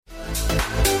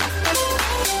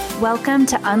Welcome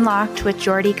to Unlocked with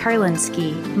Jordy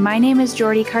Karlinski. My name is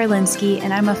Jordy Karlinski,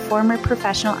 and I'm a former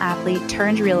professional athlete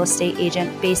turned real estate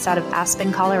agent based out of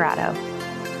Aspen, Colorado.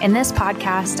 In this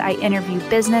podcast, I interview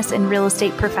business and real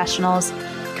estate professionals,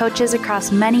 coaches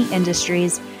across many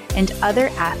industries, and other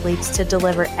athletes to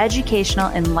deliver educational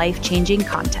and life-changing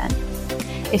content.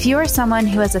 If you are someone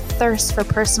who has a thirst for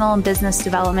personal and business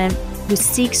development, who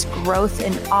seeks growth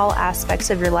in all aspects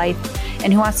of your life,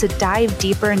 and who wants to dive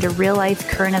deeper into real-life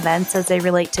current events as they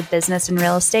relate to business and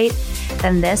real estate,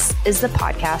 then this is the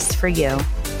podcast for you.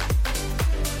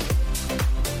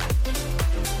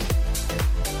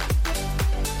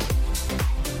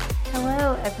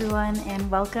 Hello, everyone, and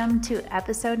welcome to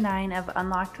episode 9 of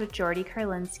Unlocked with Jordy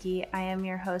Karlinski. I am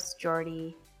your host,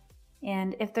 Jordy.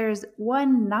 And if there's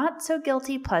one not so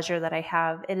guilty pleasure that I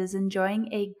have, it is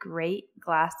enjoying a great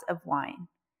glass of wine.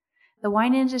 The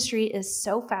wine industry is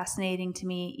so fascinating to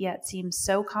me, yet seems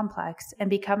so complex,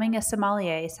 and becoming a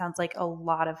sommelier sounds like a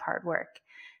lot of hard work.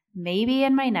 Maybe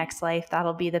in my next life,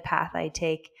 that'll be the path I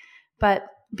take. But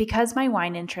because my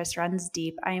wine interest runs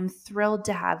deep, I am thrilled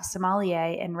to have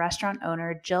sommelier and restaurant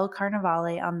owner Jill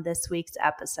Carnevale on this week's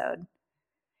episode.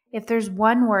 If there's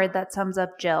one word that sums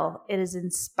up Jill, it is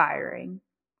inspiring.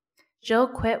 Jill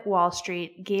quit Wall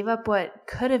Street, gave up what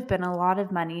could have been a lot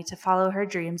of money to follow her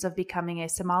dreams of becoming a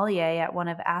sommelier at one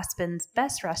of Aspen's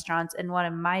best restaurants and one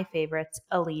of my favorites,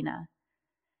 Alina.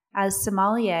 As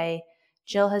sommelier,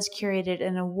 Jill has curated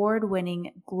an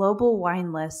award-winning global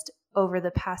wine list over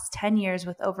the past 10 years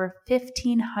with over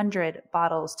 1,500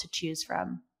 bottles to choose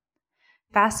from.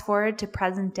 Fast forward to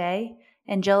present day,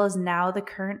 and Jill is now the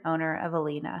current owner of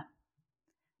Alina.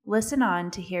 Listen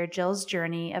on to hear Jill's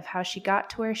journey of how she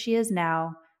got to where she is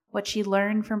now, what she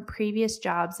learned from previous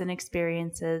jobs and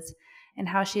experiences, and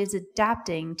how she is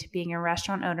adapting to being a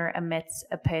restaurant owner amidst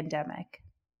a pandemic.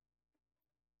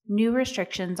 New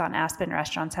restrictions on Aspen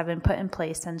restaurants have been put in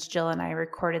place since Jill and I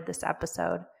recorded this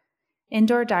episode.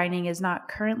 Indoor dining is not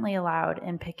currently allowed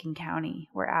in Pitkin County,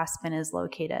 where Aspen is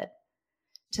located.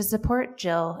 To support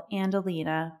Jill and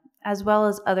Alina, as well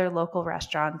as other local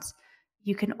restaurants,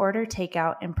 you can order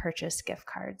takeout and purchase gift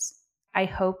cards. I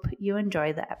hope you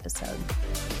enjoy the episode.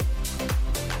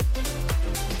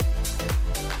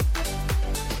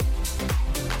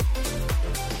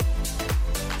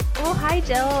 Well, hi,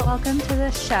 Jill. Welcome to the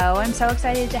show. I'm so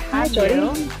excited to have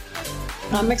you.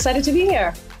 I'm excited to be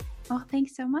here. Well,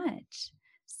 thanks so much.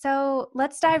 So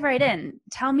let's dive right in.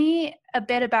 Tell me a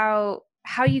bit about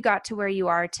how you got to where you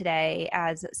are today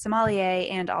as sommelier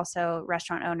and also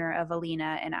restaurant owner of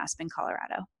Alina in Aspen,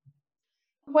 Colorado.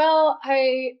 Well,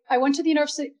 I went to the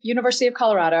University of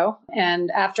Colorado,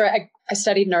 and after I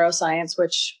studied neuroscience,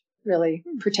 which really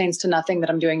pertains to nothing that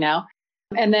I'm doing now.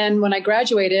 And then when I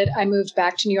graduated, I moved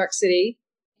back to New York City,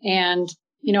 and,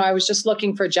 I was just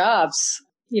looking for jobs.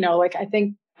 I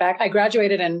think I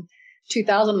graduated in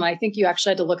 2000, and I think you actually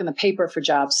had to look in the paper for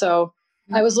jobs. So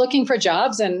I was looking for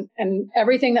jobs, and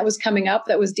everything that was coming up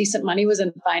that was decent money was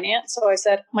in finance. So I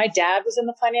said, my dad was in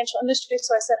the financial industry.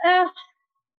 So I said,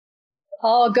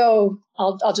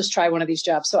 I'll just try one of these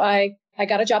jobs. So I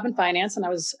got a job in finance, and I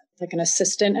was like an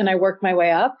assistant, and I worked my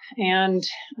way up. And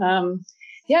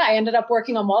I ended up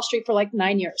working on Wall Street for like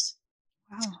 9 years.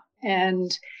 Wow.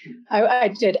 And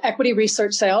I did equity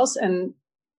research sales. And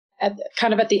at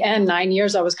the end, 9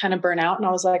 years, I was kind of burnt out, and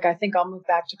I was like, I think I'll move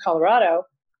back to Colorado.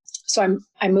 So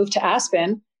I moved to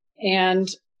Aspen, and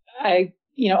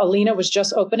Alina was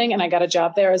just opening, and I got a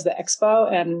job there as the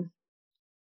expo, and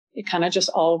it kind of just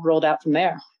all rolled out from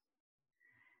there.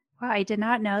 Wow, I did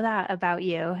not know that about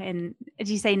you. And did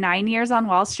you say 9 years on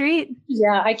Wall Street?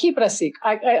 Yeah, I keep it a secret.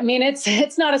 I mean,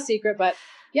 it's not a secret, but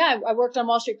yeah, I worked on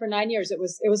Wall Street for 9 years. It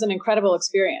was an incredible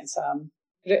experience.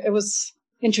 It was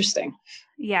interesting.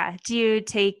 Yeah. Do you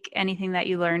take anything that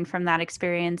you learned from that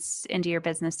experience into your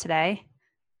business today?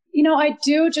 I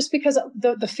do, just because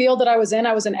the field that I was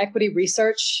in equity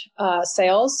research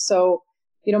sales. So,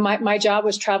 my job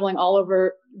was traveling all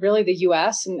over really the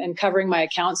US and covering my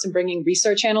accounts and bringing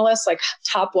research analysts, like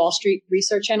top Wall Street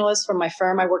research analysts from my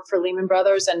firm. I worked for Lehman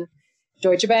Brothers and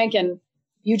Deutsche Bank. And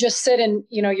you just sit and,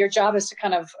 your job is to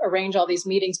kind of arrange all these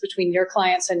meetings between your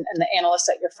clients and the analysts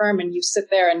at your firm. And you sit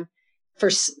there, and for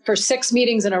 6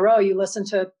 meetings in a row, you listen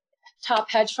to top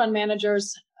hedge fund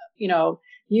managers,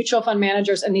 mutual fund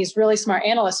managers, and these really smart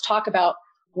analysts talk about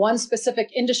one specific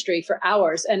industry for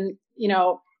hours. And,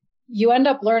 you end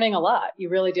up learning a lot. You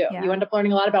really do. Yeah. You end up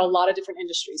learning a lot about a lot of different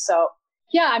industries. So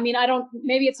yeah, I mean,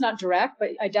 maybe it's not direct, but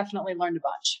I definitely learned a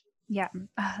bunch. Yeah.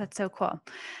 Oh, that's so cool.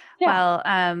 Yeah.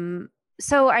 Well,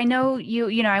 so I know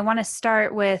I want to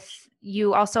start with,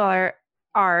 you also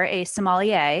are a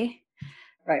sommelier,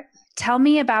 Right. Tell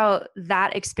me about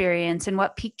that experience and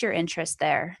what piqued your interest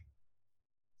there.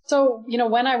 So,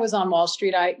 when I was on Wall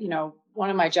Street, one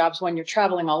of my jobs when you're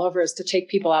traveling all over is to take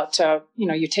people out to,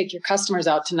 you take your customers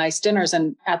out to nice dinners.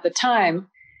 And at the time,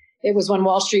 it was when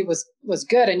Wall Street was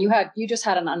good, and you just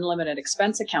had an unlimited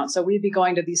expense account. So we'd be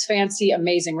going to these fancy,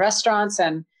 amazing restaurants,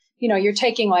 and you're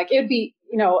taking it'd be,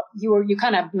 you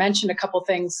kind of mentioned a couple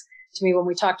things to me when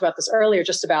we talked about this earlier,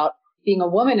 just about being a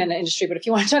woman in the industry. But if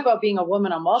you want to talk about being a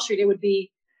woman on Wall Street, it would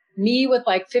be me with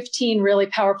 15 really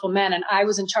powerful men, and I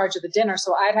was in charge of the dinner.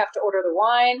 So I'd have to order the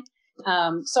wine.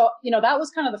 That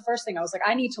was kind of the first thing. I was like,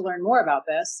 I need to learn more about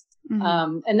this.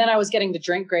 Mm-hmm. And then I was getting to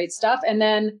drink great stuff. And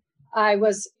then I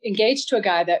was engaged to a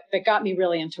guy that got me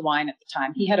really into wine at the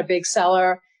time. He had a big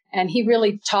cellar, and he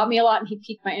really taught me a lot, and he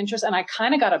piqued my interest, and I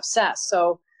kind of got obsessed.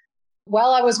 So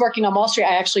while I was working on Wall Street,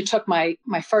 I actually took my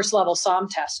first level SOM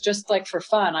test, just for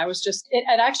fun. I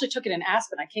actually took it in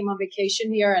Aspen. I came on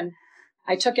vacation here, and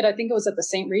I took it, I think it was at the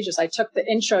St. Regis. I took the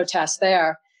intro test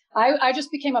there. I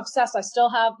just became obsessed. I still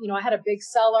have, I had a big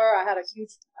cellar. I had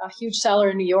a huge cellar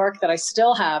in New York that I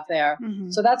still have there.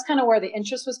 Mm-hmm. So that's kind of where the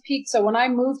interest was peaked. So when I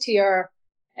moved here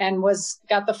and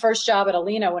got the first job at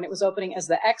Alina when it was opening as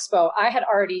the Expo, I had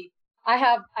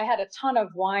a ton of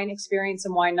wine experience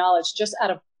and wine knowledge just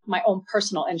out of my own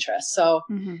personal interest. So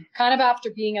mm-hmm. kind of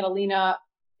after being at Alina,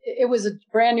 it was a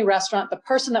brand new restaurant. The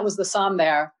person that was the SOM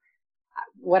there,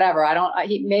 whatever,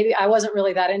 maybe I wasn't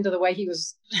really that into the way he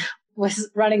was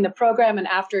running the program. And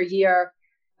after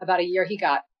about a year, he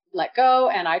got let go,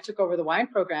 and I took over the wine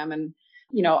program. And,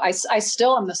 I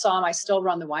still am the SOM. I still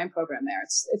run the wine program there.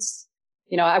 It's,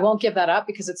 I won't give that up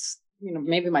because it's,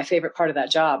 maybe my favorite part of that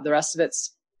job. The rest of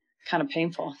it's kind of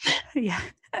painful. Yeah.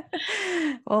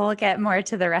 Well, we'll get more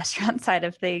to the restaurant side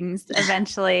of things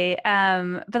eventually.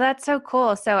 But that's so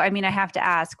cool. So, I have to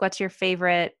ask, what's your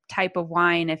favorite type of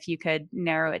wine if you could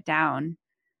narrow it down?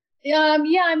 Yeah.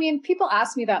 People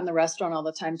ask me that in the restaurant all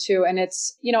the time too. And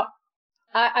it's,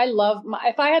 I love,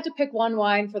 if I had to pick one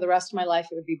wine for the rest of my life,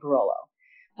 it would be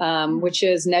Barolo, which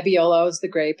is Nebbiolo's the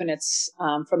grape, and it's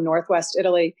from Northwest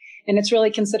Italy. And it's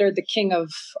really considered the king of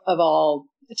all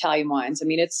Italian wines.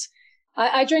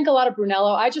 I drink a lot of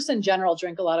Brunello. I just in general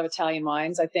drink a lot of Italian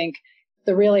wines. I think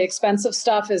the really expensive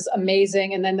stuff is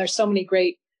amazing. And then there's so many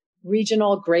great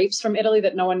regional grapes from Italy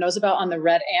that no one knows about on the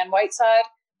red and white side.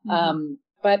 Mm-hmm.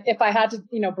 But if I had to,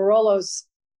 Barolo's,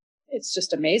 it's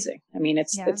just amazing.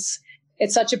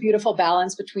 It's such a beautiful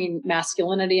balance between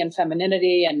masculinity and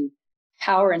femininity and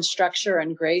power and structure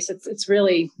and grace. It's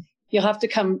really, you'll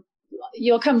come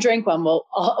drink one.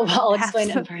 I'll explain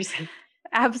it in person.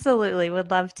 Absolutely. Would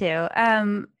love to.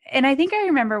 And I think I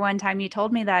remember one time you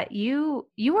told me that you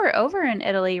were over in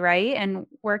Italy, right? And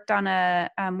worked on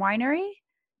a winery.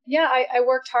 Yeah, I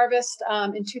worked Harvest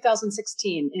in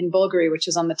 2016 in Bulgari, which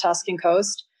is on the Tuscan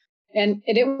coast. And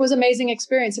it was an amazing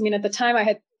experience. At the time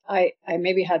I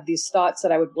maybe had these thoughts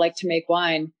that I would like to make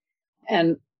wine.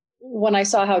 And when I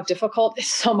saw how difficult,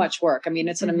 it's so much work.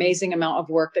 It's an amazing amount of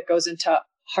work that goes into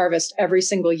Harvest every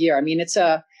single year.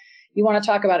 You want to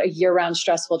talk about a year-round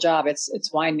stressful job. It's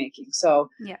winemaking. So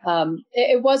yeah.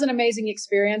 It was an amazing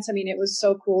experience. It was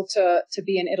so cool to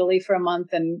be in Italy for a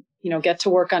month and, get to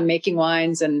work on making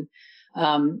wines. And,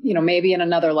 maybe in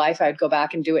another life, I'd go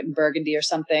back and do it in Burgundy or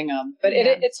something. But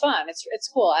yeah. It's fun.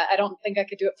 It's cool. I don't think I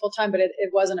could do it full time, but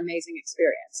it was an amazing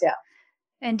experience. Yeah.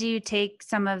 And do you take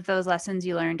some of those lessons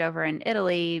you learned over in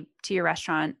Italy to your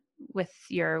restaurant with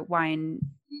your wine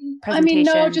presentations?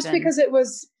 No, because it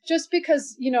was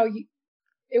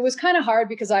kind of hard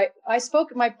because I spoke,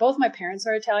 both my parents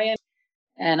are Italian,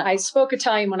 and I spoke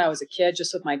Italian when I was a kid,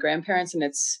 just with my grandparents. And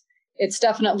it's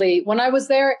definitely, when I was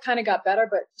there, it kind of got better,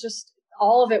 but just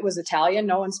all of it was Italian.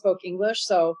 No one spoke English.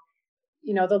 So,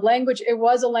 the language, it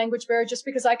was a language barrier just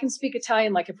because I can speak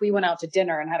Italian. Like if we went out to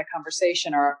dinner and had a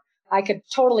conversation, or I could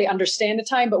totally understand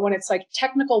Italian, but when it's like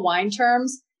technical wine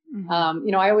terms, mm-hmm.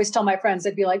 I always tell my friends,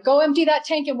 they'd be like, go empty that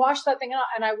tank and wash that thing out.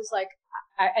 And I was like,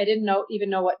 I didn't even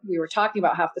know what we were talking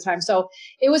about half the time. So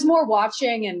it was more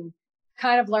watching and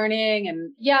kind of learning.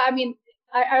 And yeah,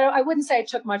 I wouldn't say I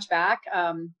took much back.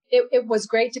 It was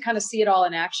great to kind of see it all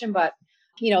in action, but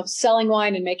selling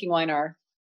wine and making wine are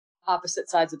opposite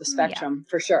sides of the spectrum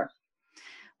for sure.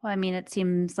 Well, it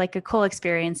seems like a cool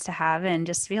experience to have, and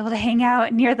just to be able to hang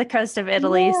out near the coast of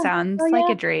Italy sounds like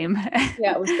a dream.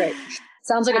 Yeah, it was great.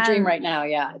 Sounds like a dream right now.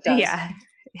 Yeah, it does. Yeah.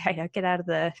 Get out of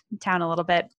the town a little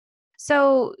bit.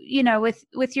 So,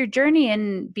 with your journey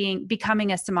in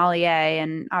becoming a sommelier,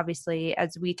 and obviously,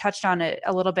 as we touched on it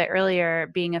a little bit earlier,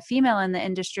 being a female in the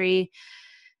industry,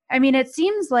 it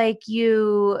seems like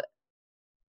you,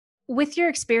 with your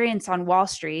experience on Wall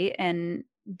Street and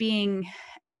being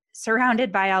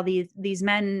surrounded by all these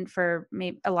men for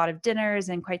maybe a lot of dinners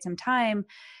and quite some time.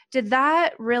 Did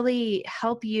that really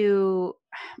help you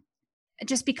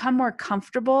just become more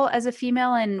comfortable as a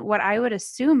female in what I would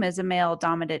assume is a male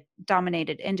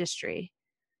dominated industry?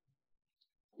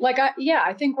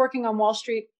 I think working on Wall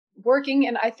Street,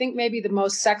 and I think maybe the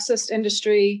most sexist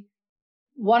industry,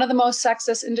 one of the most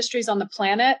sexist industries on the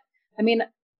planet. I mean,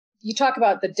 you talk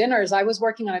about the dinners. I was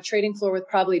working on a trading floor with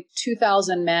probably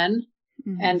 2,000 men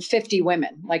and 50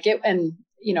 women. And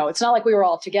it's not like we were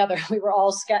all together. We were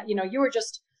all you were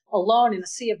just alone in a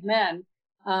sea of men.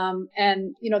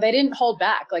 And they didn't hold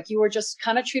back. Like, you were just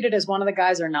kind of treated as one of the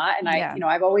guys or not. And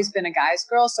I've always been a guy's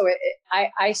girl. So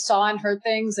I saw and heard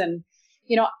things. And,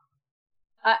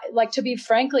 to be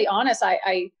frankly honest,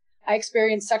 I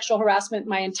experienced sexual harassment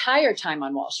my entire time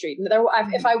on Wall Street. And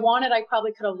if I wanted, I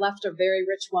probably could have left a very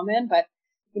rich woman, but,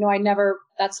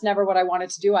 that's never what I wanted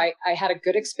to do. I had a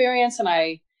good experience,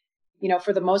 and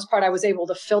for the most part, I was able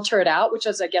to filter it out, which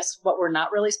is, I guess, what we're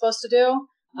not really supposed to do.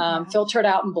 Filter it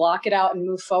out and block it out and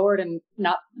move forward and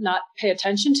not pay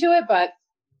attention to it. But,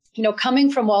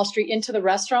 coming from Wall Street into the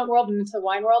restaurant world and into the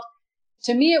wine world,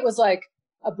 to me, it was like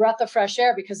a breath of fresh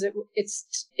air, because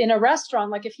it's in a restaurant.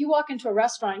 Like, if you walk into a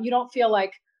restaurant, you don't feel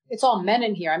like it's all men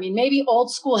in here. I mean, maybe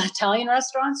old school Italian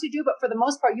restaurants you do, but for the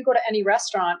most part, you go to any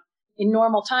restaurant in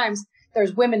normal times,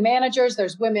 there's women managers,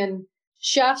 there's women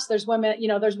chefs, there's women,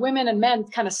 there's women and men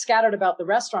kind of scattered about the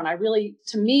restaurant.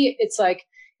 To me, it's like,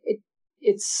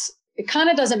 it kind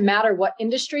of doesn't matter what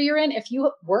industry you're in. If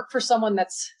you work for someone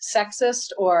that's sexist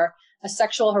or a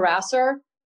sexual harasser,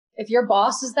 if your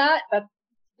boss is that it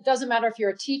doesn't matter if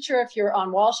you're a teacher, if you're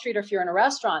on Wall Street, or if you're in a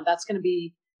restaurant, that's going to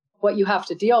be what you have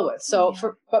to deal with. So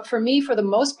for me, for the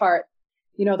most part,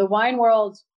 the wine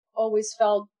world always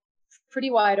felt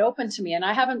pretty wide open to me. And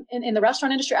I haven't, in the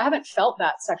restaurant industry, I haven't felt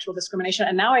that sexual discrimination.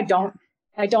 And now I don't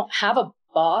have a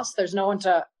boss. There's no one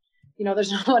to,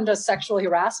 there's no one to sexually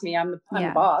harass me. I'm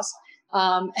the boss.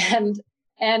 And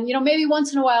maybe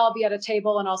once in a while I'll be at a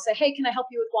table and I'll say, hey, can I help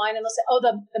you with wine? And they'll say,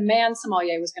 oh, the man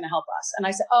sommelier was going to help us. And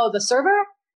I say, oh, the server?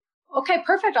 Okay,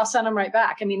 perfect. I'll send them right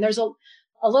back. I mean, there's a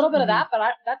little bit of that, but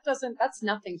that's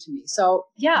nothing to me. So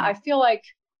I feel like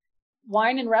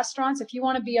wine and restaurants, if you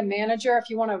want to be a manager, if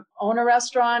you want to own a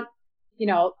restaurant,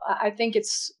 I think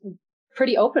it's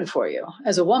pretty open for you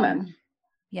as a woman.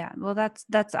 Yeah. Well,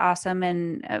 that's awesome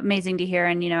and amazing to hear.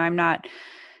 And, I'm not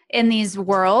in these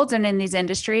worlds and in these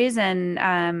industries. And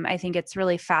I think it's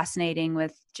really fascinating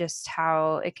with just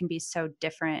how it can be so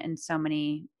different in so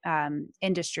many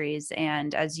industries,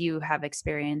 and as you have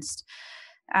experienced.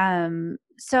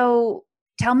 So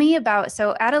tell me about,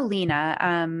 at Alina,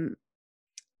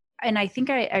 and I think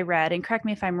I read, and correct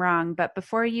me if I'm wrong, but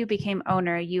before you became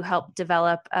owner, you helped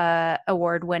develop a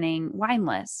award-winning wine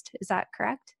list. Is that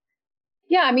correct?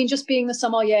 Yeah, I mean, just being the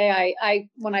sommelier, I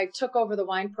when I took over the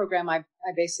wine program, I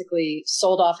basically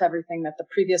sold off everything that the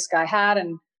previous guy had,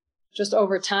 and just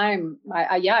over time,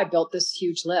 I built this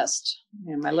huge list.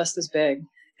 And my list is big.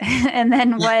 And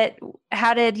then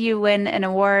how did you win an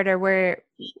award, or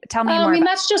tell me more? I mean,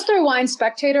 that's just through Wine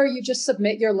Spectator. You just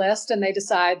submit your list and they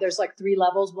decide. There's like 3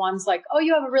 levels. One's like, oh,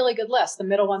 you have a really good list. The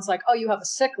middle one's like, oh, you have a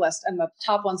sick list. And the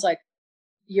top one's like,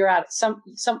 you're at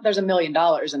there's $1 million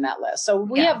in that list. So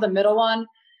we have the middle one.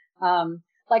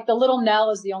 Like the Little Nell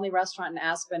is the only restaurant in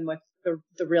Aspen with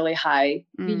the really high.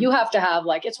 You have to have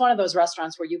it's one of those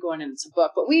restaurants where you go in and it's a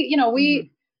book. But we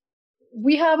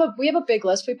have a big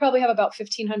list. We probably have about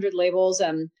 1,500 labels,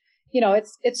 and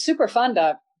it's super fun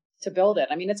to build it.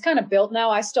 I mean, it's kind of built now.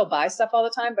 I still buy stuff all the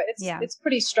time, but it's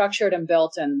pretty structured and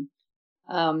built, and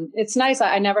it's nice.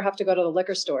 I never have to go to the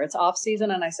liquor store. It's off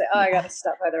season, and I say, I got to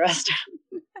stop by the restaurant.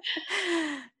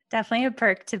 Definitely a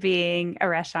perk to being a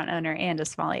restaurant owner and a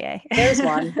sommelier. There's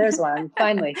one.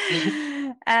 Finally.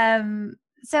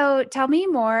 So tell me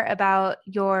more about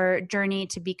your journey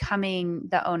to becoming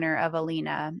the owner of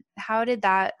Alina. How did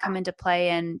that come into play?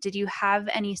 And did you have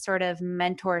any sort of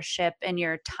mentorship in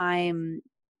your time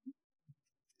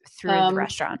through the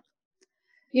restaurant?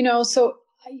 So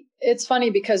it's funny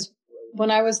because when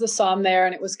I was the somm there,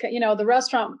 and it was, the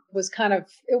restaurant was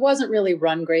it wasn't really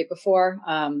run great before.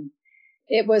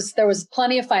 There was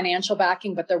plenty of financial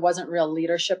backing, but there wasn't real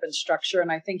leadership and structure.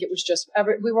 And I think it was just,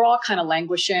 we were all kind of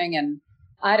languishing, and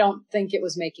I don't think it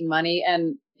was making money.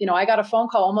 And, I got a phone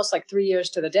call almost like 3 years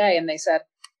to the day, and they said,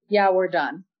 yeah, we're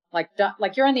done. Like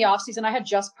you're in the off season. I had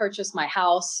just purchased my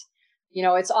house.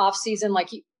 It's off season. Like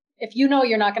if you're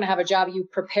not going to have a job, you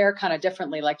prepare kind of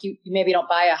differently. Like you maybe don't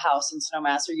buy a house in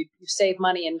Snowmass, or you save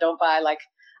money and don't buy,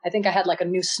 I think I had a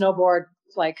new snowboard,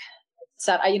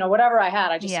 set, whatever I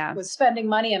had, I just was spending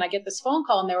money, and I get this phone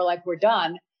call and they were like, we're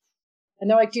done. And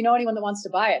they're like, do you know anyone that wants to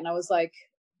buy it? And I was like,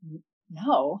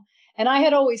 no. And I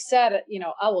had always said,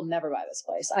 I will never buy this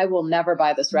place. I will never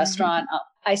buy this restaurant.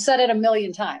 I said it a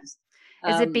million times.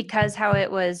 Is it because how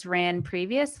it was ran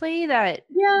previously that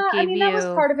that was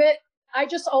part of it. I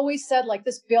just always said, like,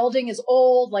 this building is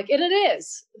old. Like, and it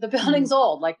is. The building's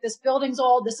old. Like, this building's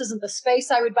old. This isn't the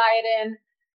space I would buy it in.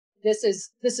 This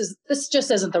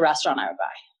just isn't the restaurant I would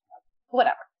buy.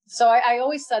 Whatever. So I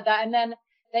always said that. And then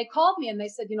they called me and they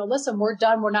said, listen, we're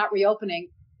done. We're not reopening.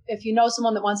 If you know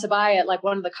someone that wants to buy it, like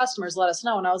one of the customers, let us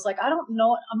know. And I was like, I don't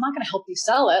know. I'm not going to help you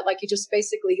sell it. Like, you just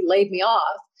basically laid me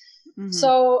off. Mm-hmm.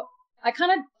 So I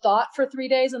kind of thought for 3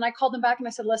 days and I called them back and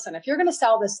I said, listen, if you're going to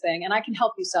sell this thing and I can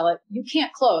help you sell it, you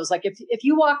can't close. Like, if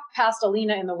you walk past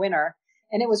Alina in the winter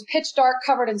and it was pitch dark,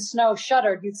 covered in snow,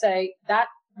 shuttered, you'd say that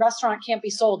restaurant can't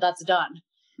be sold. That's done.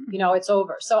 It's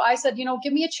over. So I said,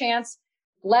 give me a chance.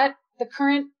 Let the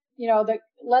current, let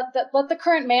the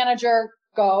current manager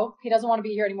go. He doesn't want to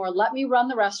be here anymore. Let me run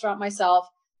the restaurant myself.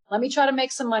 Let me try to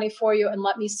make some money for you and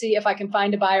let me see if I can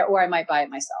find a buyer, or I might buy it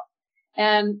myself.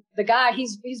 And the guy,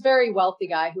 he's very wealthy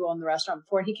guy who owned the restaurant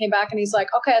before. And he came back and he's like,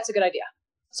 okay, that's a good idea.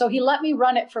 So he let me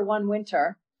run it for one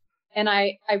winter and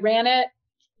I ran it.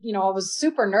 I was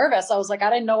super nervous. I was like, I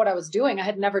didn't know what I was doing. I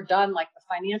had never done like the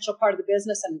financial part of the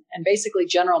business and basically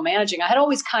general managing. I had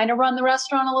always kind of run the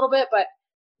restaurant a little bit, but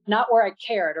not where I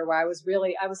cared or where I was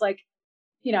like,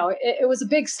 it was a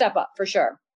big step up for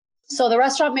sure. So the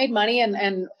restaurant made money.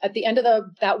 And at the end of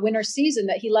that winter season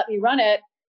that he let me run it,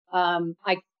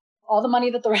 all the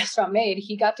money that the restaurant made,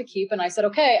 he got to keep. And I said,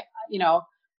 okay,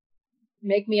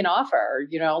 make me an offer,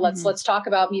 let's talk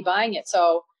about me buying it.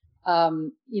 So,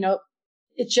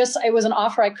 it was an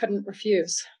offer I couldn't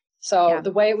refuse. So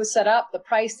the way it was set up, the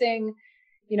pricing,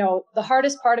 the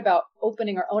hardest part about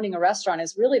opening or owning a restaurant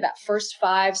is really that first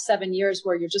 5-7 years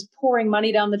where you're just pouring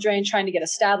money down the drain, trying to get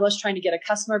established, trying to get a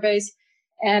customer base.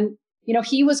 And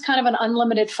he was kind of an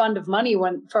unlimited fund of money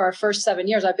for our first 7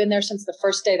 years. I've been there since the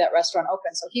first day that restaurant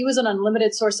opened. So he was an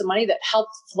unlimited source of money that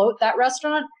helped float that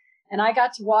restaurant. And I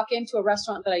got to walk into a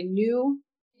restaurant that I knew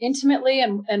intimately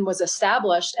and was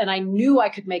established. And I knew I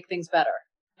could make things better.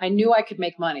 I knew I could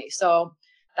make money. So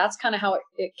that's kind of how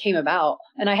it came about.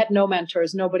 And I had no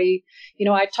mentors, nobody,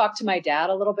 I talked to my dad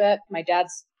a little bit. My dad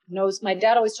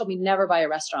always told me, never buy a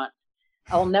restaurant.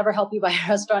 I will never help you buy a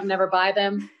restaurant, never buy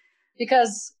them.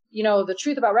 Because the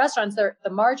truth about restaurants, the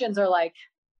margins are like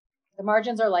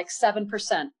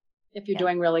 7% if you're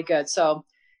doing really good. So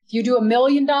if you do $1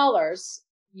 million,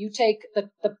 you take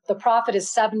the profit is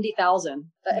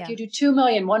 70,000. If you do 2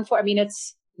 million,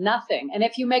 it's nothing. And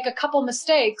if you make a couple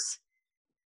mistakes,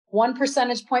 1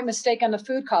 percentage point mistake on the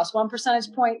food cost, 1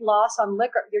 percentage point loss on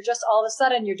liquor, you're just all of a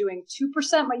sudden you're doing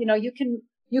 2%. But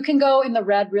you can go in the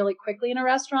red really quickly in a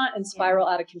restaurant and spiral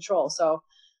out of control. So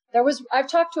I've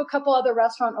talked to a couple other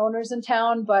restaurant owners in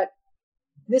town, but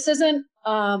this isn't,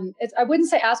 I wouldn't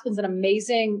say Aspen's an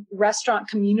amazing restaurant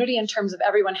community in terms of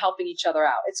everyone helping each other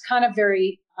out. It's kind of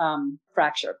very,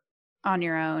 fractured. On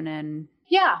your own and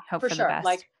hope for sure. The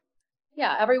best.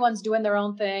 Everyone's doing their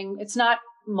own thing. It's not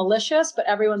malicious, but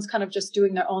everyone's kind of just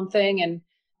doing their own thing. And,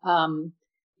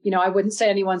 I wouldn't say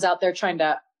anyone's out there trying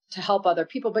to help other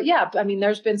people, but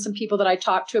there's been some people that I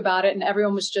talked to about it and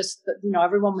everyone was just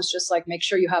like, make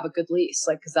sure you have a good lease,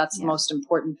 like, cause that's the most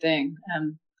important thing.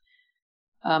 And,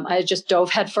 I just dove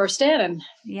headfirst in and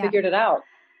figured it out.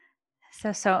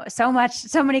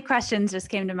 So many questions just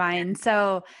came to mind.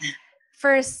 So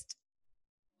first,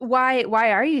 why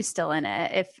are you still in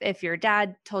it? If your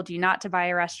dad told you not to buy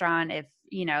a restaurant, if,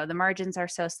 the margins are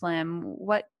so slim,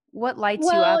 what lights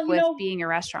you up with being a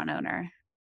restaurant owner?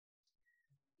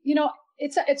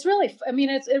 It's really,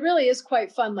 it really is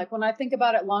quite fun. Like when I think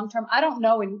about it long-term, I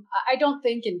don't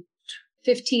think in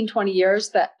 15, 20 years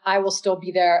that I will still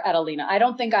be there at Alina. I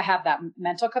don't think I have that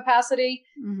mental capacity.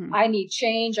 Mm-hmm. I need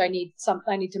change. I need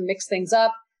to mix things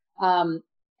up. And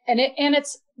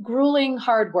it's grueling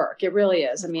hard work. It really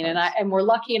is. And we're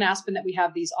lucky in Aspen that we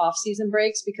have these off-season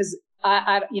breaks because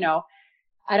I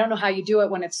don't know how you do it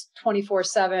when it's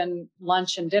 24/7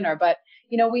 lunch and dinner, but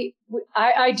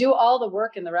I do all the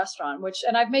work in the restaurant,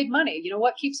 and I've made money.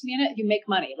 What keeps me in it? You make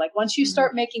money. Like once you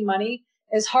start making money,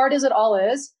 as hard as it all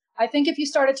is, I think if you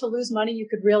started to lose money, you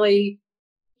could really,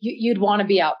 you'd want to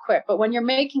be out quick. But when you're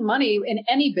making money in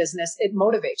any business, it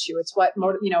motivates you. It's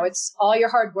it's all your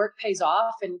hard work pays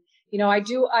off. And, I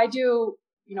do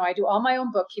all my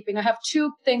own bookkeeping. I have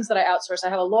 2 things that I outsource. I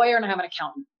have a lawyer and I have an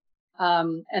accountant.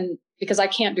 And because I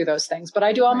can't do those things, but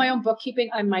I do all my own bookkeeping.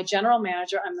 I'm my general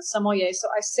manager. I'm the sommelier. So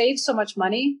I save so much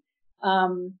money,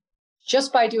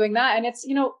 just by doing that. And it's,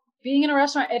 being in a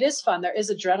restaurant, it is fun. There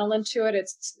is adrenaline to it.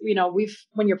 It's,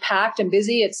 when you're packed and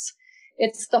busy, it's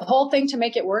the whole thing to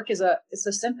make it work is it's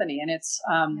a symphony. And it's,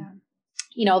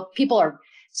 people are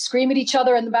screaming at each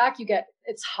other in the back.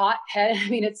 It's hot head. I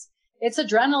mean, it's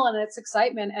adrenaline, it's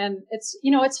excitement. And it's,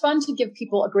 it's fun to give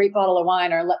people a great bottle of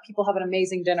wine or let people have an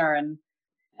amazing dinner and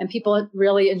people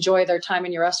really enjoy their time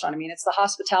in your restaurant. I mean, it's the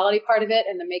hospitality part of it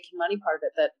and the making money part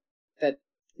of it that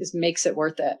makes it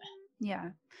worth it. Yeah.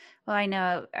 Well, I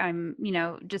know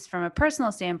just from a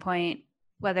personal standpoint,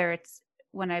 whether it's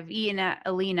when I've eaten at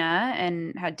Alina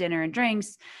and had dinner and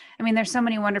drinks, I mean, there's so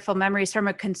many wonderful memories from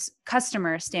a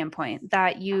customer standpoint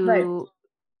that you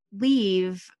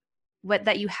leave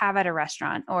that you have at a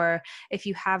restaurant, or if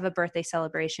you have a birthday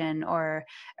celebration or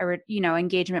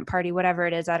engagement party, whatever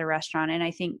it is at a restaurant. And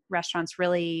I think restaurants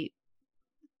really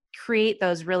create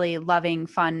those really loving,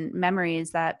 fun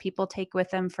memories that people take with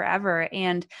them forever.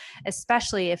 And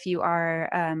especially if you are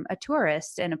a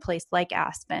tourist in a place like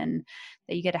Aspen,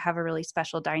 that you get to have a really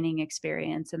special dining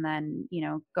experience and then,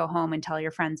 go home and tell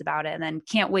your friends about it and then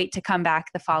can't wait to come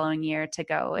back the following year to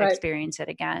go experience it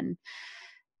again.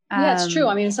 Yeah, it's true.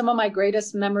 I mean, some of my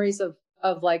greatest memories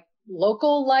of like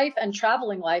local life and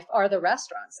traveling life are the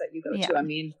restaurants that you go to. I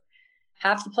mean,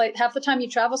 half the time you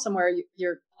travel somewhere,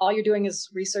 all you're doing is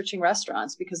researching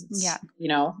restaurants because it's,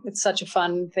 it's such a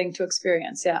fun thing to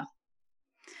experience. Yeah.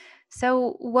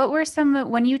 So what were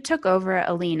when you took over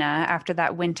Alina after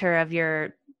that winter of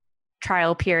your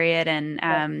trial period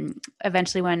and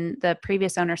eventually when the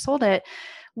previous owner sold it,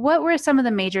 what were some of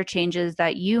the major changes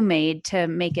that you made to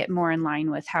make it more in line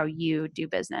with how you do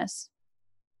business?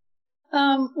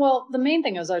 Well, the main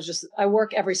thing is I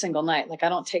work every single night. Like I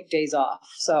don't take days off.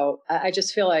 So I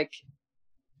just feel like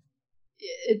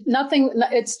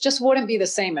it just wouldn't be the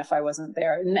same if I wasn't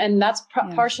there. And that's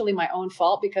partially my own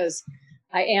fault because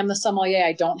I am the sommelier.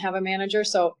 I don't have a manager.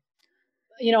 So,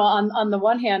 on the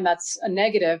one hand, that's a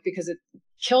negative because it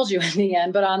kills you in the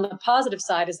end. But on the positive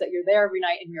side is that you're there every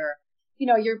night and you're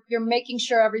making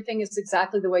sure everything is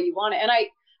exactly the way you want it. And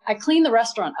I cleaned the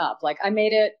restaurant up. Like I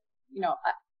made it,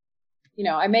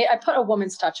 I put a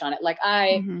woman's touch on it. Like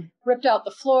I ripped out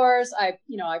the floors. I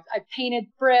painted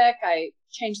brick. I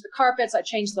changed the carpets. I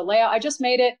changed the layout. I just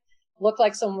made it look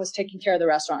like someone was taking care of the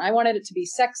restaurant. I wanted it to be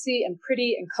sexy and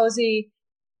pretty and cozy.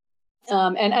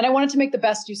 And I wanted to make the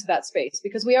best use of that space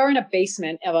because we are in a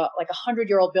basement of a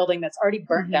 100-year-old building that's already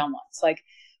burnt down once. Like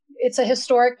it's a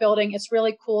historic building. It's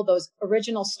really cool. Those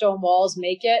original stone walls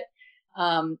make it.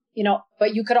 But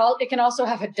it can also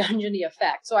have a dungeony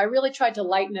effect. So I really tried to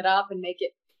lighten it up and make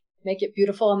it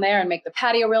beautiful in there and make the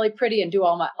patio really pretty and do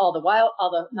not the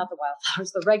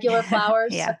wildflowers, the regular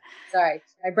flowers. Yeah. Sorry.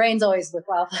 My brain's always with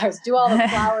wildflowers. Do all the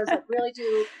flowers, like really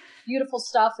do beautiful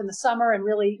stuff in the summer and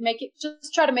really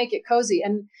try to make it cozy.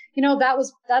 And,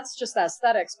 that's just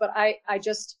aesthetics. But I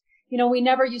just, we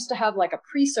never used to have like a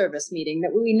pre-service meeting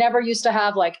that we never used to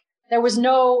have there was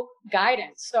no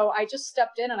guidance. So I just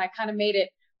stepped in and I kind of made it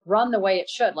run the way it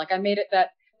should. Like I made it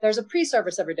that there's a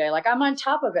pre-service every day. Like I'm on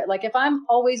top of it. Like if I'm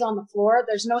always on the floor,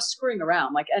 there's no screwing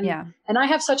around. And I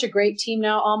have such a great team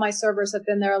now. All my servers have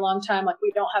been there a long time. Like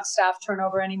we don't have staff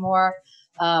turnover anymore.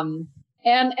 And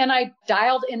I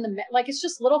dialed in it's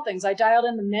just little things. I dialed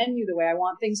in the menu the way I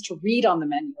want things to read on the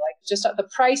menu, like just the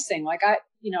pricing,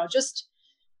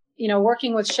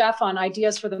 working with chef on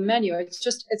ideas for the menu.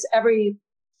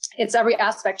 It's every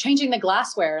aspect, changing the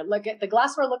glassware. Like the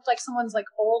glassware looked like someone's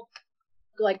old,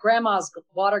 grandma's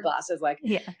water glasses,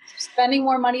 spending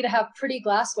more money to have pretty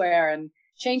glassware and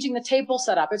changing the table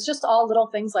setup. It's just all little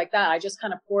things like that. I just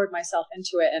kind of poured myself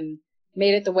into it and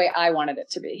made it the way I wanted it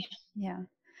to be. Yeah.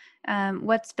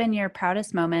 What's been your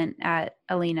proudest moment at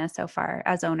Alina so far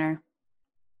as owner?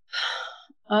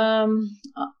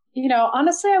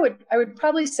 Honestly, I would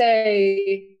probably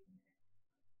say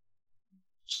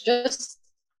just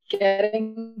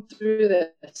getting through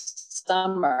this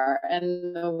summer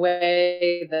and the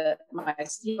way that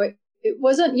it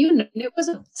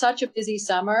wasn't such a busy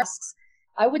summer.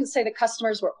 I wouldn't say the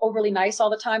customers were overly nice all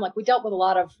the time. Like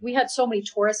we had so many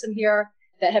tourists in here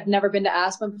that have never been to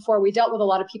Aspen before. We dealt with a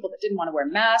lot of people that didn't want to wear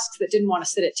masks, that didn't want to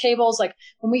sit at tables. Like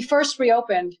when we first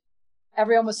reopened,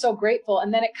 everyone was so grateful.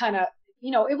 And then it kind of,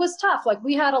 it was tough. Like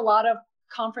we had a lot of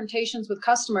confrontations with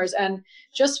customers and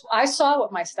I saw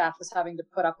what my staff was having to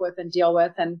put up with and deal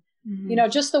with. And,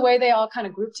 just the way they all kind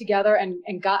of grouped together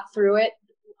and got through it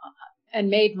and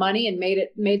made money and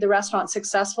made the restaurant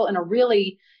successful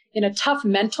in a tough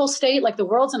mental state. Like the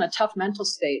world's in a tough mental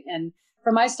state. And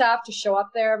for my staff to show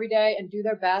up there every day and do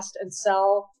their best and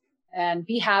sell and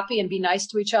be happy and be nice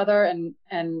to each other and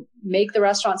make the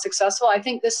restaurant successful. I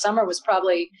think this summer was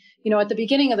probably, at the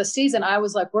beginning of the season, I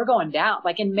was like, we're going down.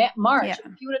 Like in March, Yeah.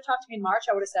 if you would have talked to me in March,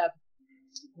 I would have said,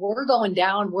 we're going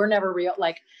down. We're never real.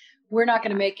 Like, we're not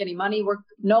going to make any money.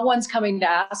 No one's coming to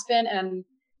Aspen. And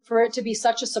for it to be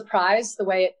such a surprise, the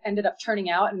way it ended up turning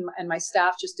out, and my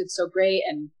staff just did so great.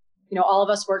 And, all of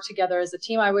us worked together as a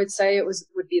team. I would say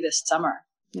would be this summer,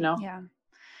 Yeah.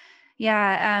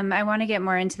 Yeah. I want to get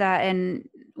more into that. And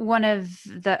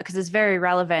because it's very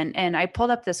relevant, and I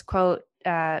pulled up this quote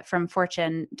from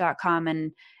fortune.com,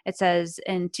 and it says,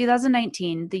 in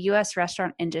 2019, the U.S.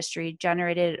 restaurant industry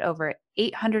generated over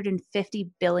 $850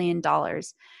 billion.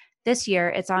 This year,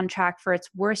 it's on track for its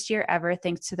worst year ever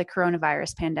thanks to the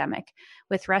coronavirus pandemic.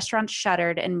 With restaurants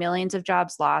shuttered and millions of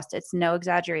jobs lost, it's no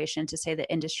exaggeration to say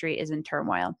the industry is in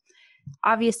turmoil.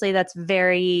 Obviously, that's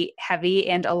very heavy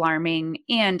and alarming,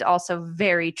 and also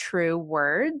very true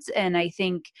words. And I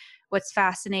think what's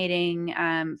fascinating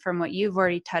from what you've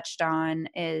already touched on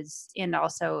is, and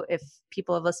also if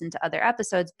people have listened to other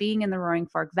episodes, being in the Roaring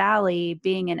Fork Valley,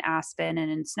 being in Aspen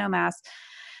and in Snowmass,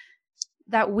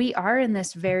 that we are in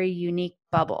this very unique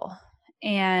bubble.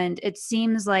 And it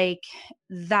seems like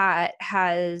that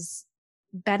has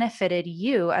benefited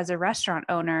you as a restaurant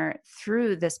owner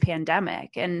through this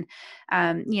pandemic. And,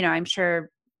 I'm sure,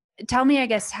 tell me, I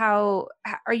guess, how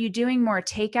are you doing more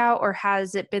takeout, or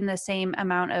has it been the same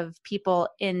amount of people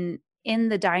in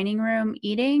the dining room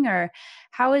eating, or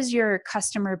how has your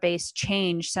customer base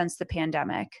changed since the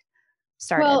pandemic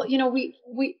started? Well,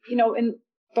 we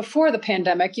before the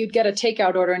pandemic, you'd get a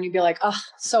takeout order and you'd be like, oh,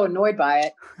 so annoyed by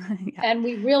it. Yeah. And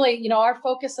we really, our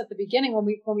focus at the beginning,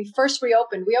 when we first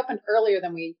reopened, we opened earlier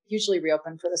than we usually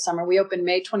reopen for the summer. We opened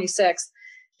May 26th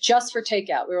just for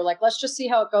takeout. We were like, let's just see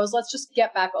how it goes. Let's just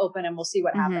get back open and we'll see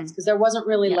what happens. Because there wasn't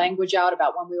really language out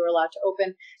about when we were allowed to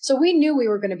open. So we knew we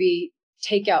were going to be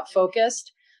takeout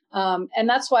focused. And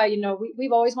that's why,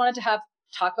 we've always wanted to have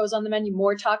tacos on the menu,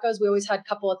 more tacos. We always had a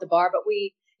couple at the bar,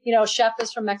 but chef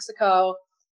is from Mexico.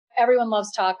 Everyone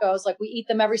loves tacos. Like, we eat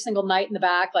them every single night in the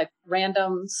back, like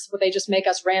randoms. They just make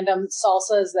us random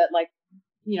salsas that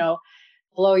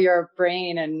blow your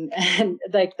brain. And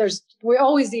like, we're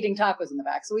always eating tacos in the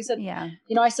back. So we said,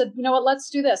 I said, you know what, let's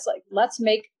do this. Like, let's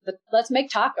make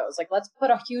tacos. Like, let's put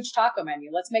a huge taco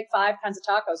menu. Let's make 5 kinds of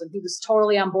tacos. And he was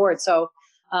totally on board. So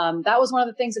that was one of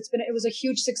the things it was a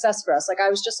huge success for us. Like, I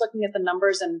was just looking at the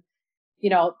numbers, and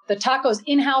the tacos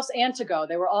in-house and to go,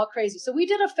 they were all crazy. So we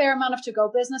did a fair amount of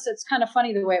to-go business. It's kind of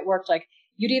funny the way it worked. Like,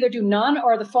 you'd either do none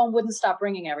or the phone wouldn't stop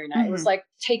ringing every night. It was like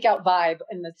takeout vibe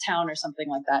in the town or something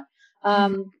like that.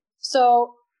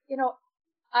 So,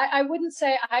 I wouldn't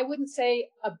say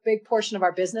a big portion of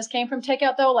our business came from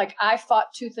takeout though. Like, I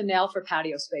fought tooth and nail for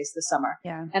patio space this summer.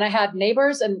 Yeah. And I had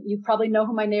neighbors, and you probably know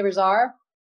who my neighbors are,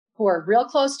 who are real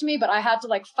close to me, but I had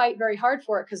to fight very hard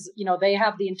for it because, they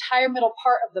have the entire middle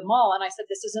part of the mall. And I said,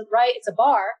 this isn't right. It's a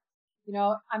bar.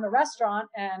 I'm a restaurant,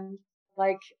 and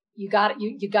you got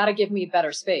to give me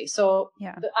better space. So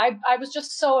I was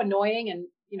just so annoying and,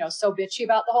 so bitchy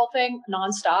about the whole thing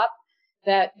nonstop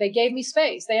that they gave me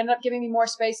space. They ended up giving me more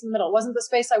space in the middle. It wasn't the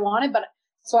space I wanted, but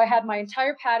so I had my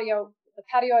entire patio, the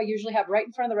patio I usually have right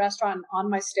in front of the restaurant on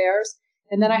my stairs.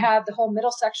 And then I had the whole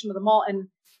middle section of the mall. And,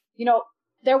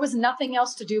 there was nothing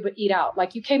else to do but eat out.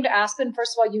 Like, you came to Aspen,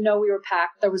 first of all, we were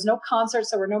packed. There was no concerts.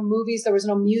 There were no movies. There was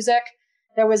no music.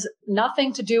 There was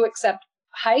nothing to do except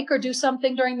hike or do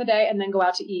something during the day and then go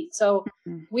out to eat. So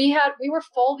we were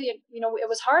full. It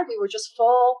was hard. We were just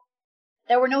full.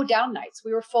 There were no down nights.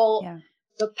 We were full. Yeah.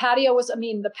 The patio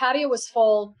was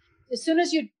full. As soon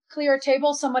as you'd clear a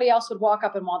table, somebody else would walk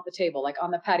up and want the table, like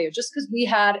on the patio, just because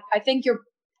I think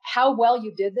how well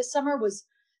you did this summer was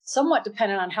somewhat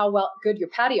dependent on how good your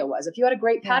patio was. If you had a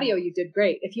great patio, you did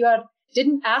great. If you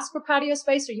didn't ask for patio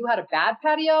space, or you had a bad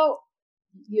patio,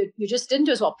 you just didn't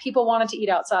do as well. People wanted to eat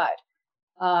outside.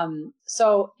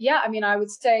 So yeah, I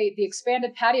would say the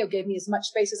expanded patio gave me as much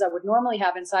space as I would normally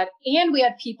have inside. And we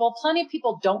had plenty of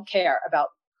people don't care about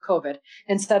COVID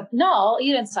and said, no, I'll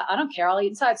eat inside. I don't care. I'll eat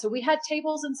inside. So we had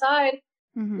tables inside,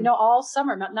 all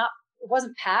summer, it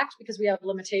wasn't packed because we have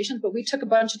limitations, but we took a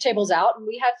bunch of tables out and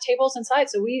we had tables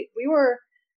inside. So we were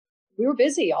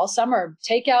busy all summer.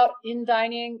 Takeout, in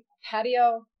dining,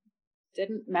 patio,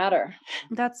 didn't matter.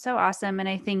 That's so awesome. And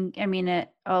I think,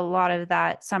 a lot of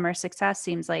that summer success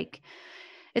seems like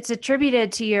it's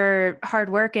attributed to your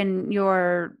hard work and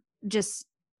your just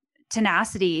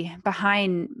tenacity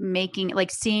behind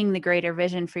seeing the greater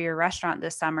vision for your restaurant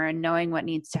this summer and knowing what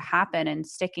needs to happen and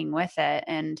sticking with it.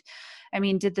 And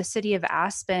did the city of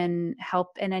Aspen help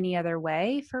in any other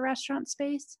way for restaurant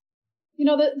space?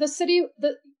 The city,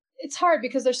 it's hard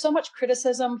because there's so much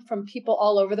criticism from people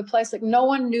all over the place. Like no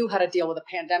one knew how to deal with a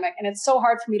pandemic. And it's so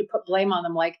hard for me to put blame on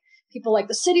them. Like people like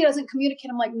the city doesn't communicate.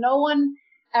 I'm like,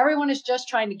 everyone is just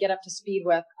trying to get up to speed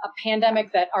with a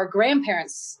pandemic that our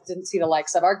grandparents didn't see the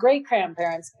likes of, our great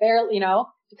grandparents barely,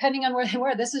 depending on where they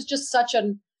were. This is just such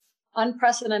an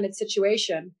unprecedented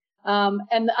situation.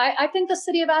 And I think the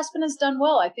city of Aspen has done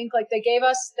well. I think like they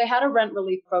had a rent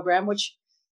relief program, which,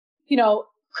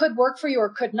 could work for you or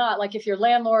could not. Like if your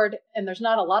landlord, and there's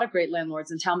not a lot of great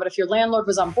landlords in town, but if your landlord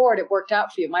was on board, it worked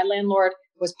out for you. My landlord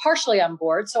was partially on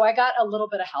board. So I got a little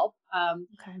bit of help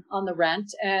on the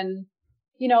rent. And,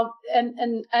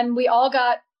 and we all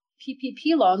got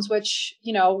PPP loans, which,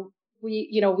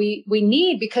 we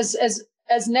need, because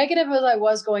as negative as I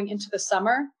was going into the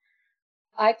summer,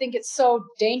 I think it's so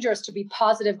dangerous to be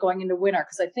positive going into winter,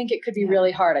 because I think it could be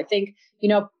really hard. I think,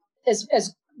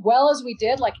 as well as we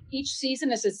did, like each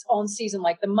season is its own season.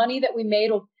 Like the money that we made,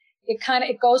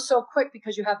 it goes so quick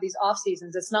because you have these off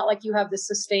seasons. It's not like you have this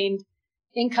sustained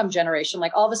income generation.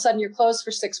 Like all of a sudden you're closed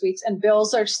for 6 weeks and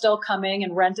bills are still coming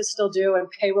and rent is still due and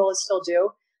payroll is still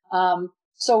due.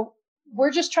 So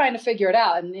we're just trying to figure it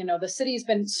out. And, the city's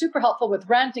been super helpful with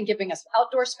rent and giving us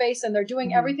outdoor space, and they're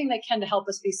doing everything they can to help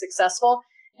us be successful.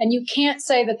 And you can't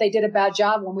say that they did a bad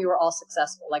job when we were all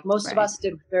successful. Like most of us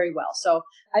did very well. So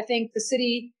I think the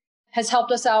city has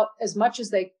helped us out as much as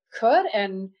they could.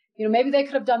 And, maybe they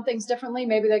could have done things differently.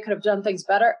 Maybe they could have done things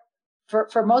better.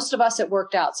 For most of us, it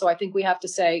worked out. So I think we have to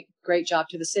say great job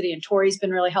to the city, and Tori's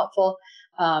been really helpful.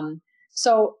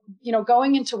 So,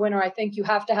 going into winter, I think you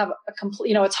have to have a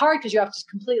complete, it's hard because you have to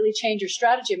completely change your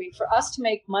strategy. I mean, for us to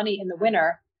make money in the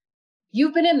winter,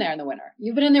 you've been in there in the winter.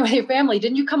 You've been in there with your family.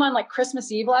 Didn't you come on like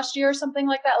Christmas Eve last year or something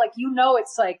like that? Like,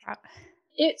 it's like,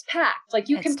 it's packed. Like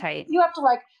you have to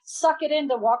like suck it in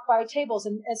to walk by tables.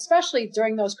 And especially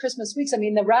during those Christmas weeks, I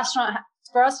mean, the restaurant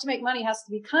for us to make money has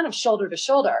to be kind of shoulder to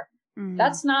shoulder. Mm-hmm.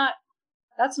 That's not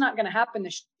going to happen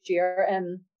this year.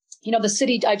 And, the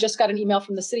city, I just got an email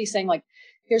from the city saying like,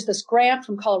 here's this grant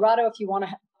from Colorado if you want to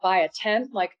buy a tent.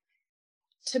 Like,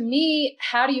 to me,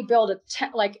 how do you build a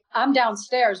tent? Like, I'm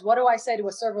downstairs. What do I say to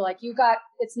a server? Like,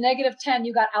 it's -10.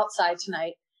 You got outside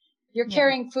tonight. You're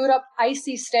carrying food up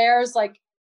icy stairs. Like,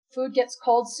 food gets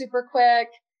cold super quick.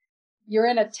 You're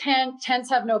in a tent. Tents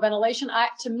have no ventilation.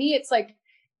 To me, it's like,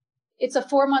 it's a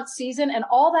 4-month season, and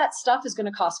all that stuff is going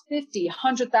to cost $50,000,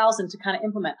 $100,000 to kind of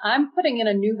implement. I'm putting in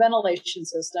a new ventilation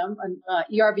system, an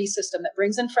ERV system that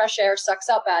brings in fresh air, sucks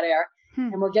out bad air,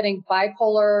 and we're getting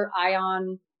bipolar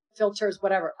ion filters,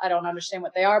 whatever. I don't understand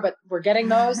what they are, but we're getting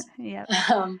those.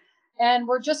 And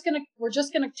we're just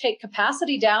gonna take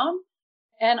capacity down.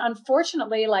 And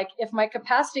unfortunately, like if my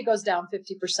capacity goes down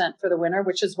 50% for the winter,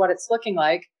 which is what it's looking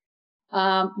like,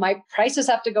 my prices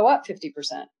have to go up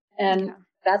 50%. And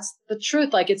that's the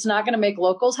truth. Like, it's not going to make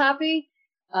locals happy.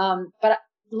 But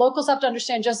locals have to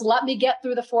understand, just let me get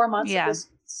through the 4 months of this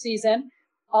season.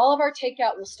 All of our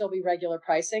takeout will still be regular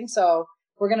pricing. So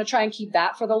we're going to try and keep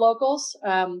that for the locals.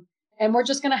 And we're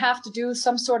just going to have to do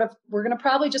we're going to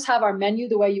probably just have our menu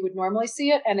the way you would normally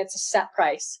see it. And it's a set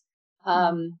price.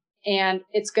 And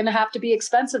it's going to have to be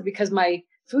expensive because my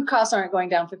food costs aren't going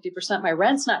down 50%. My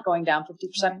rent's not going down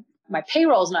 50%. My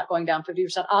payroll is not going down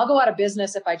 50%. I'll go out of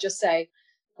business if I just say,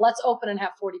 let's open and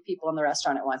have 40 people in the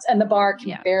restaurant at once. And the bar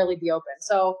can barely be open.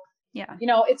 So,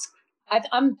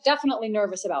 I'm definitely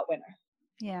nervous about winter.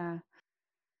 Yeah.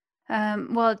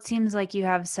 Well, it seems like you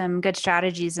have some good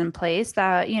strategies in place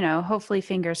that, hopefully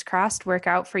fingers crossed work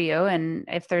out for you. And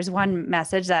if there's one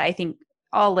message that I think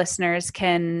all listeners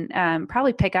can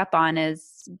probably pick up on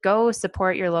is go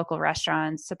support your local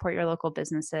restaurants, support your local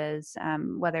businesses,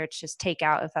 whether it's just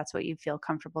takeout, if that's what you feel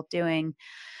comfortable doing.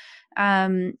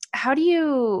 How do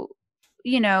you,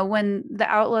 when the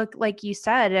outlook, like you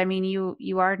said, I mean,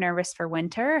 you are nervous for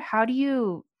winter. How do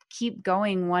you keep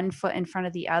going one foot in front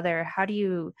of the other? How do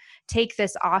you take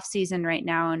this off season right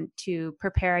now and to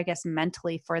prepare, I guess,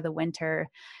 mentally for the winter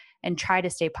and try to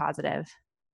stay positive?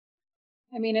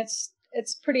 I mean, it's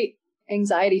pretty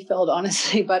anxiety filled,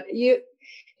 honestly, but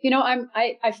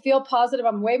I feel positive.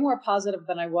 I'm way more positive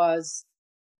than I was,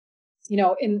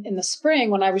 in the spring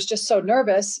when I was just so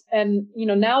nervous. And,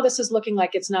 now this is looking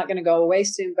like it's not going to go away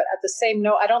soon, but at the same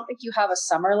note, I don't think you have a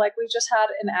summer like we just had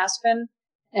in Aspen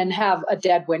and have a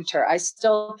dead winter. I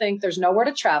still think there's nowhere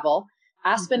to travel.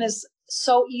 Aspen is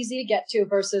so easy to get to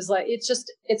versus like,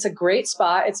 it's a great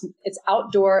spot. It's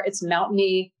outdoor, it's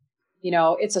mountainy,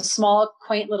 it's a small,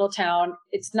 quaint little town.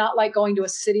 It's not like going to a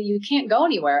city. You can't go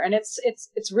anywhere. And it's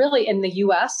really in the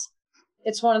US.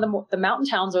 It's one of the mountain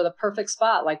towns are the perfect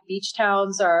spot. Like beach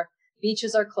towns are,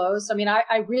 beaches are closed. I mean,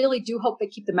 I really do hope they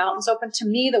keep the mountains open. To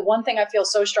me, the one thing I feel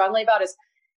so strongly about is,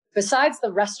 besides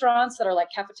the restaurants that are like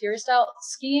cafeteria style,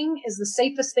 skiing is the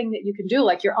safest thing that you can do.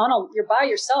 Like, you're by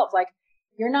yourself. Like,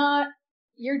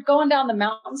 you're going down the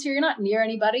mountains here. You're not near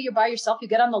anybody. You're by yourself. You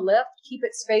get on the lift, keep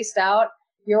it spaced out.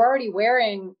 You're already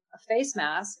wearing a face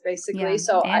mask, basically. Yeah,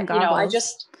 so and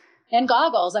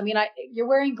goggles. I mean, you're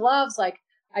wearing gloves. Like,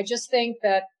 I just think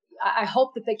that I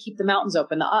hope that they keep the mountains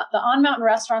open. The on-mountain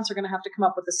restaurants are going to have to come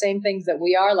up with the same things that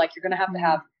we are. Like, you're going to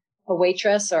have a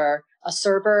waitress or a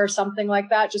server or something like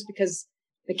that, just because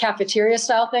the cafeteria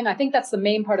style thing, I think that's the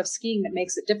main part of skiing that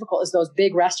makes it difficult, is those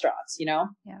big restaurants, Yeah.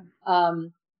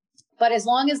 But as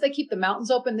long as they keep the mountains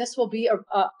open, this will be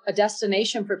a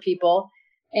destination for people.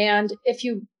 And if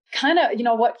you kind of,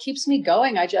 what keeps me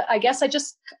going, I guess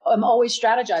I'm always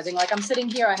strategizing. Like, I'm sitting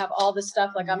here, I have all this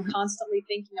stuff. Like, I'm constantly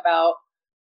thinking about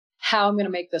how I'm going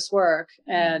to make this work,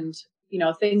 and,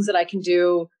 things that I can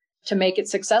do to make it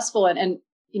successful. And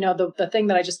the thing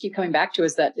that I just keep coming back to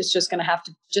is that it's just going to have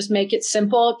to just make it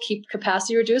simple, keep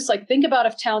capacity reduced. Like, think about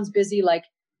if town's busy, like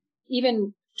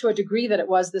even to a degree that it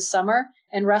was this summer,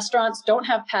 and restaurants don't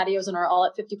have patios and are all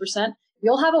at 50%,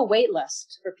 you'll have a wait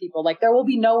list for people. Like, there will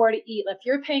be nowhere to eat. If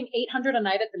you're paying $800 a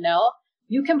night at the Nell,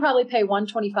 you can probably pay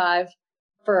 $125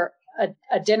 for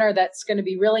a dinner that's going to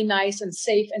be really nice and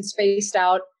safe and spaced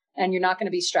out, and you're not going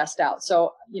to be stressed out.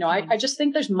 So, I just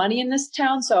think there's money in this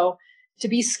town. So to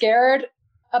be scared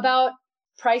about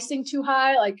pricing too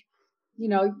high, like,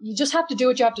 you just have to do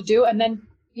what you have to do. And then,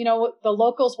 the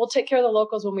locals, we'll take care of the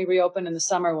locals when we reopen in the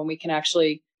summer, when we can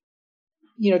actually,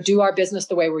 do our business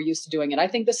the way we're used to doing it. I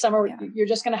think this summer, you're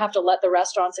just going to have to let the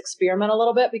restaurants experiment a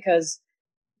little bit, because,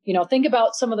 think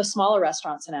about some of the smaller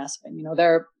restaurants in Aspen.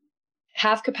 Their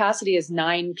half capacity is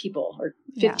 9 people or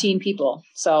 15 people.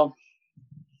 So,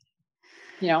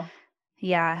 Yeah.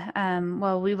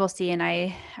 Well, we will see. And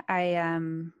I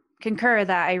concur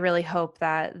that I really hope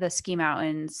that the ski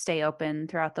mountains stay open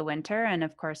throughout the winter. And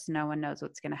of course, no one knows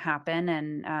what's going to happen.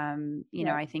 And,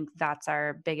 I think that's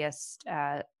our biggest,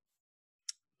 our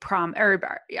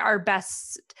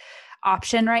best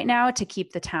option right now to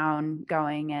keep the town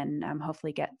going and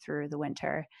hopefully get through the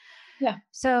winter. Yeah.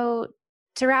 So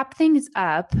to wrap things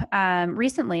up,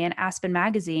 recently in Aspen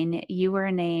Magazine, you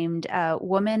were named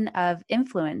Woman of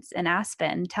Influence in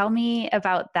Aspen. Tell me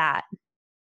about that.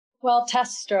 Well,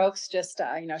 Tess Strokes, just,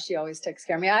 she always takes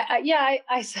care of me.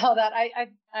 I saw that.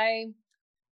 I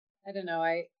don't know.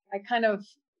 I kind of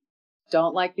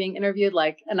don't like being interviewed,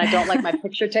 and I don't like my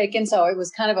picture taken. So it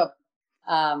was kind of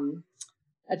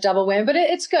a double win, but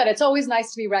it's good. It's always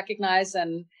nice to be recognized.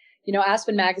 And,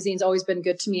 Aspen Magazine's always been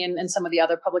good to me, and some of the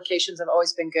other publications have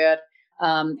always been good.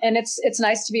 And it's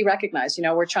nice to be recognized.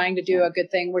 We're trying to do a good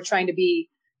thing. We're trying to be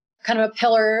kind of a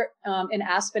pillar in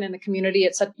Aspen, in the community.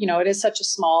 It's it is such a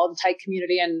small and tight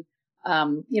community. And,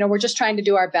 we're just trying to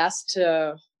do our best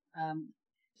to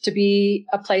be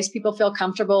a place people feel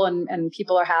comfortable and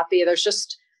people are happy. There's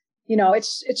just,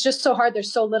 it's just so hard.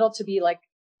 There's so little to be like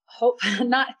hope.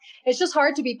 It's just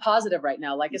hard to be positive right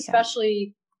now. Like,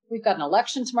 especially we've got an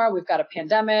election tomorrow. We've got a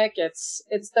pandemic. It's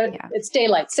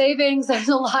daylight savings. There's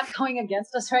a lot going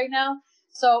against us right now.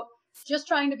 So just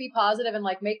trying to be positive and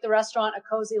make the restaurant a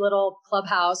cozy little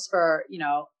clubhouse for,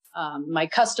 my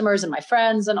customers and my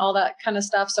friends and all that kind of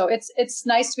stuff. So it's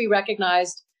nice to be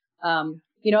recognized.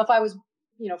 If I was,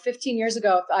 15 years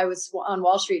ago, if I was on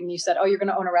Wall Street and you said, oh, you're going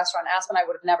to own a restaurant in Aspen, I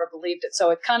would have never believed it. So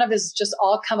it kind of has just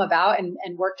all come about and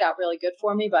worked out really good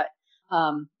for me. But,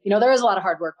 there is a lot of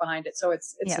hard work behind it. So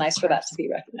it's nice for that to be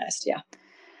recognized. Yeah.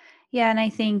 Yeah. And I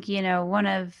think,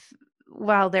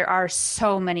 while there are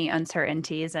so many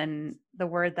uncertainties, and the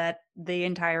word that the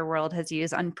entire world has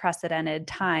used, unprecedented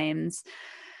times,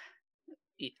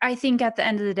 I think at the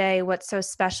end of the day, what's so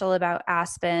special about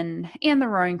Aspen and the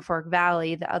Roaring Fork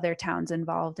Valley, the other towns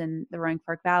involved in the Roaring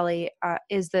Fork Valley,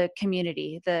 is the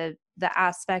community, the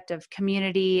aspect of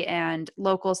community and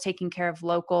locals taking care of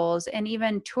locals, and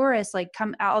even tourists,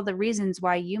 come all the reasons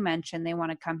why you mentioned they want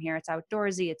to come here. It's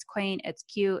outdoorsy, it's quaint, it's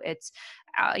cute, it's,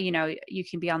 you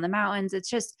can be on the mountains.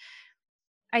 It's just,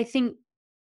 I think,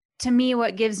 to me,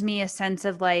 what gives me a sense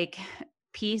of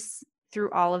peace through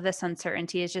all of this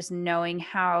uncertainty is just knowing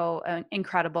how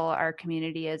incredible our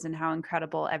community is, and how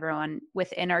incredible everyone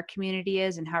within our community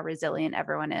is, and how resilient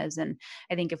everyone is. And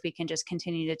I think if we can just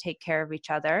continue to take care of each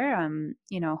other,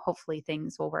 hopefully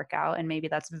things will work out. And maybe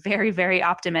that's very, very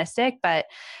optimistic, but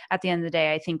at the end of the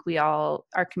day, I think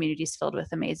our community is filled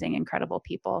with amazing, incredible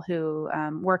people who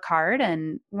work hard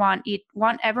and want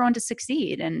everyone to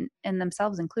succeed, and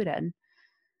themselves included.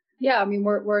 Yeah. I mean,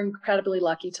 we're incredibly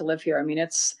lucky to live here. I mean,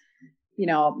 it's,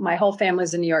 my whole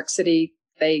family's in New York City,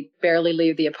 They barely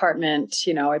leave the apartment.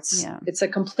 You know, it's a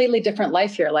completely different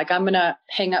life here. Like I'm going to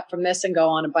hang up from this and go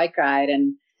on a bike ride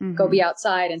and go be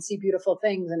outside and see beautiful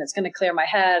things. And it's going to clear my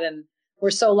head. And we're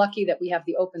so lucky that we have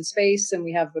the open space and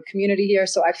we have a community here.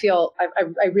 So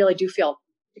I really do feel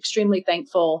extremely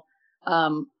thankful,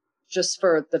 just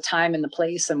for the time and the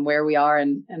place and where we are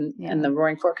and the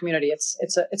Roaring Fork community.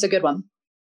 It's a good one.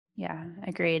 Yeah,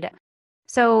 agreed.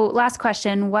 So last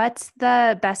question, what's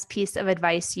the best piece of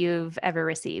advice you've ever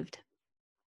received?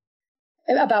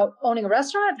 About owning a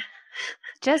restaurant?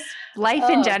 Just life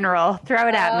in general. Throw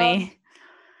it at me.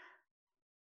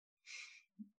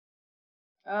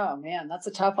 Oh man, that's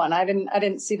a tough one. I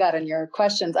didn't see that in your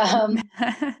questions.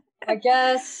 I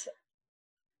guess,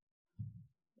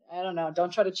 I don't know.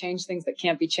 Don't try to change things that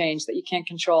can't be changed, that you can't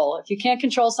control. If you can't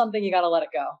control something, you got to let it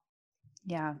go.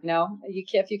 Yeah. You know,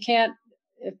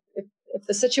 if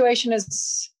the situation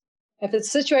is, if the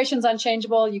situation's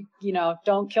unchangeable, you know,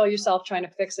 don't kill yourself trying to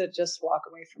fix it. Just walk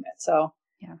away from it. So,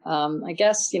 I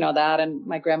guess, you know, that, and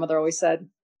my grandmother always said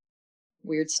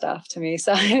weird stuff to me.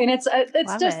 So, I mean, it's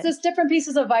just this different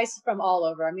pieces of advice from all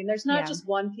over. I mean, there's not just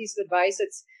one piece of advice.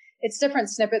 It's different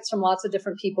snippets from lots of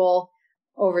different people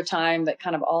over time that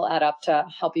kind of all add up to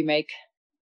help you make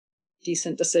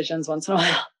decent decisions once in a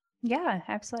while. Yeah,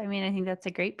 absolutely. I mean, I think that's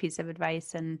a great piece of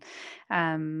advice and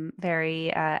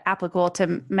very applicable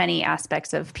to many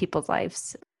aspects of people's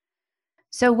lives.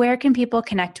 So where can people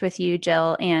connect with you,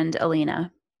 Jill and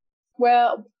Alina?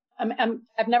 Well,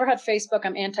 I've never had Facebook.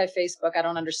 I'm anti-Facebook. I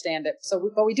don't understand it.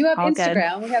 But we do have All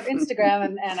Instagram. good. We have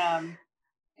Instagram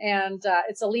and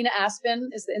it's Alina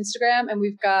Aspen is the Instagram. And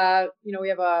we've got, you know, we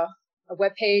have a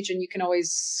webpage, and you can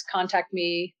always contact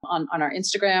me on our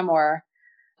Instagram or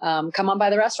come on by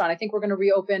the restaurant. I think we're going to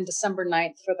reopen December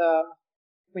 9th for the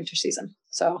winter season.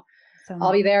 So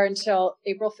I'll be there until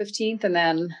April 15th, and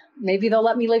then maybe they'll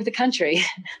let me leave the country.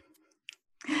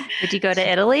 Would you go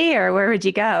to Italy, or where would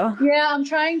you go? Yeah, I'm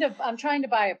trying to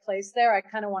buy a place there. I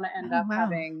kind of want to end up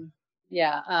having,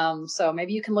 so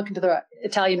maybe you can look into the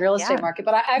Italian real estate market,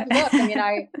 but I've looked. I mean,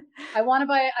 I want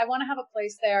to have a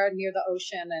place there near the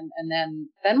ocean, and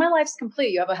then my life's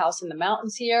complete. You have a house in the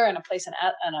mountains here and a place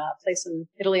in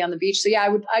Italy on the beach. So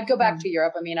yeah, I'd go back to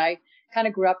Europe. I mean, I kind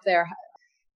of grew up there,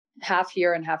 half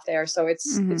here and half there. So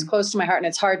it's close to my heart, and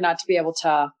it's hard not to be able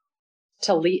to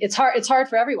leave. It's hard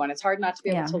for everyone. It's hard not to be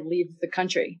able to leave the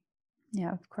country.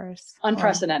 Yeah, of course.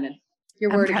 Unprecedented. Your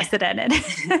word. Unprecedented.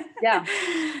 Yeah.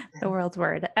 The world's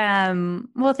word.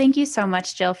 Well, thank you so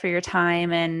much, Jill, for your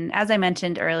time. And as I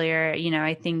mentioned earlier, you know,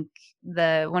 I think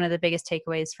one of the biggest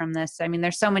takeaways from this, I mean,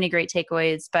 there's so many great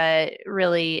takeaways, but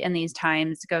really in these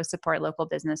times, go support local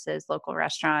businesses, local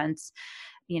restaurants.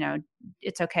 You know,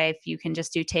 it's okay if you can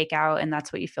just do takeout and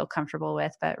that's what you feel comfortable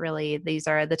with. But really, these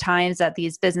are the times that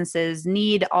these businesses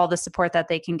need all the support that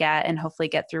they can get and hopefully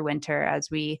get through winter as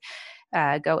we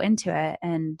go into it.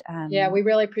 And we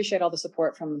really appreciate all the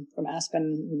support from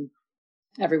Aspen and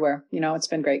everywhere. You know, it's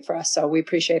been great for us. So we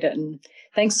appreciate it. And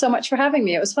thanks so much for having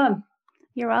me. It was fun.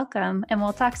 You're welcome. And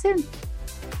we'll talk soon.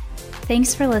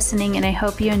 Thanks for listening, and I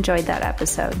hope you enjoyed that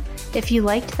episode. If you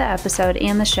liked the episode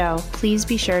and the show, please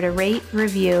be sure to rate,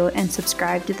 review, and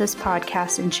subscribe to this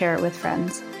podcast and share it with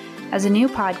friends. As a new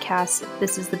podcast,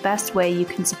 this is the best way you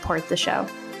can support the show.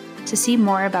 To see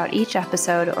more about each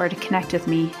episode or to connect with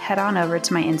me, head on over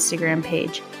to my Instagram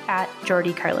page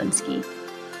 @Jordy Karlinski.